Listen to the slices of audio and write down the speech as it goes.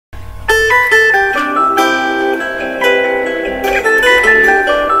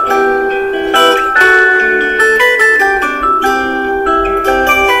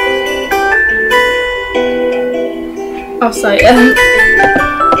last night.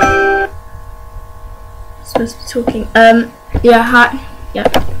 Supposed to be talking. Yeah, hi. Yeah.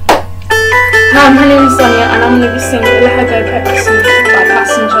 Hi, my name is Sonia, and I'm going to be singing Let Her Go Pepsi by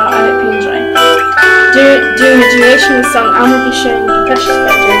Passenger. I hope you enjoy. Doing a duration of the song, I'm going to be showing you precious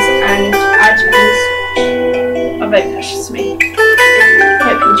photos and items are very precious to me.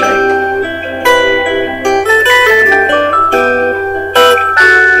 Hope you enjoy.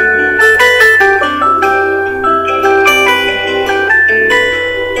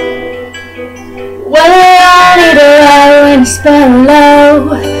 Spend low,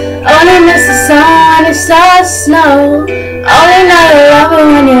 only miss the sun if it starts to snow. Only know you love it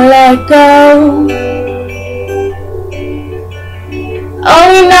when you let go.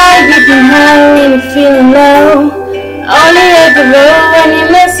 Only know you can hide when you're feeling low. Only hit the road when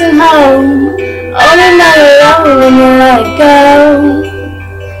you're missing home. Only know you love it when you let go.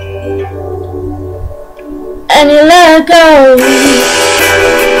 And you let go.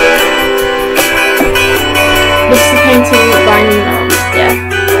 This is the painting by Nina, yeah.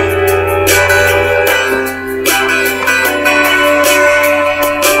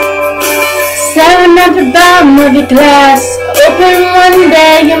 Staring at the bottom of your glass, open one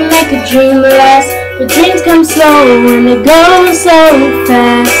day and make a dream last. But dreams come slow and they go so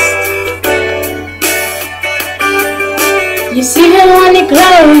fast. You see it when you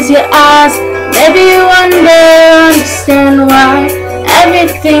close your eyes. Maybe you one day understand why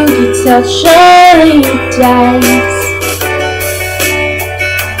everything you touch surely dies.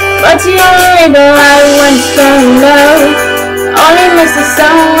 But you only know right when it's going low. Only miss the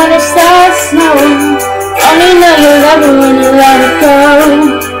sun when it starts to snow. Only know you love it when you let it go.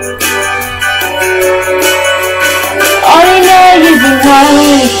 Only know you've been high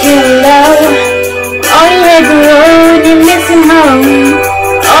when you feel low. Only hate the road when you're missing home.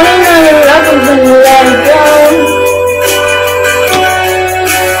 Only know you love it when you let it go.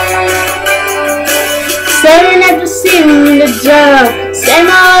 Staring at the ceiling in the dark, same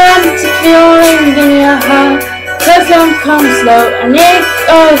old empty feeling in your heart. Cause time comes slow and it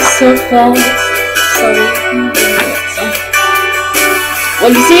goes so fast. Sorry,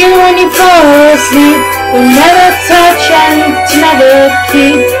 well, you see it when you fall asleep. You'll never touch and to never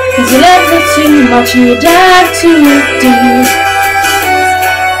keep. Cause you love it too much and you dive too deep.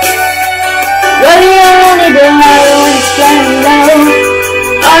 Well, you only know when it's getting low.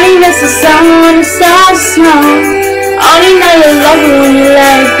 Only miss the sun when it starts to snow. Only know you love it when you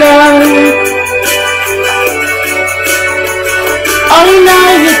let it go. Only know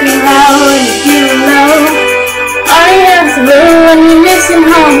you can hide when you feel low. Only have to road when you're missing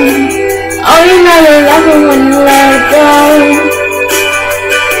home. Only know you love it when you let it go.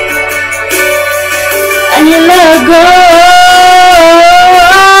 And you let it go.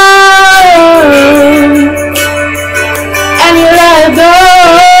 And you let it go.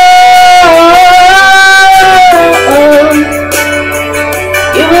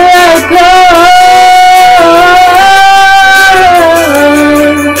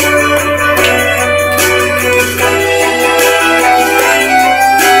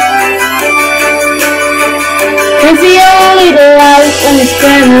 Cause you only the light when it's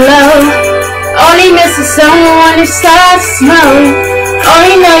burning low. Only miss the sun when it starts to snow.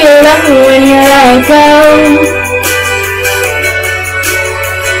 Only know you love it when you let it go.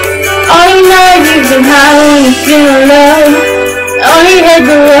 Only know you've been high when you feel low. Only hit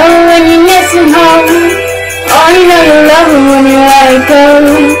the road when you're missing home. Only know you love it when you let it go.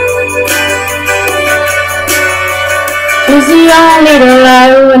 Cause you only the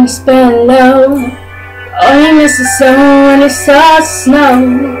light when it's burning low. Only miss the sun when it starts to snow.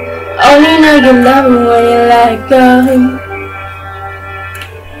 Only know you love it when you let it go.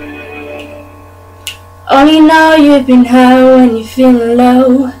 Only know you've been high when you're feeling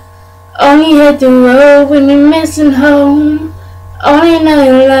low. Only hit the road when you're missing home. Only know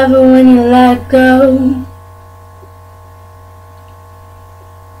you love it when you let go.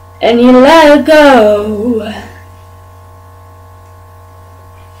 And you let go.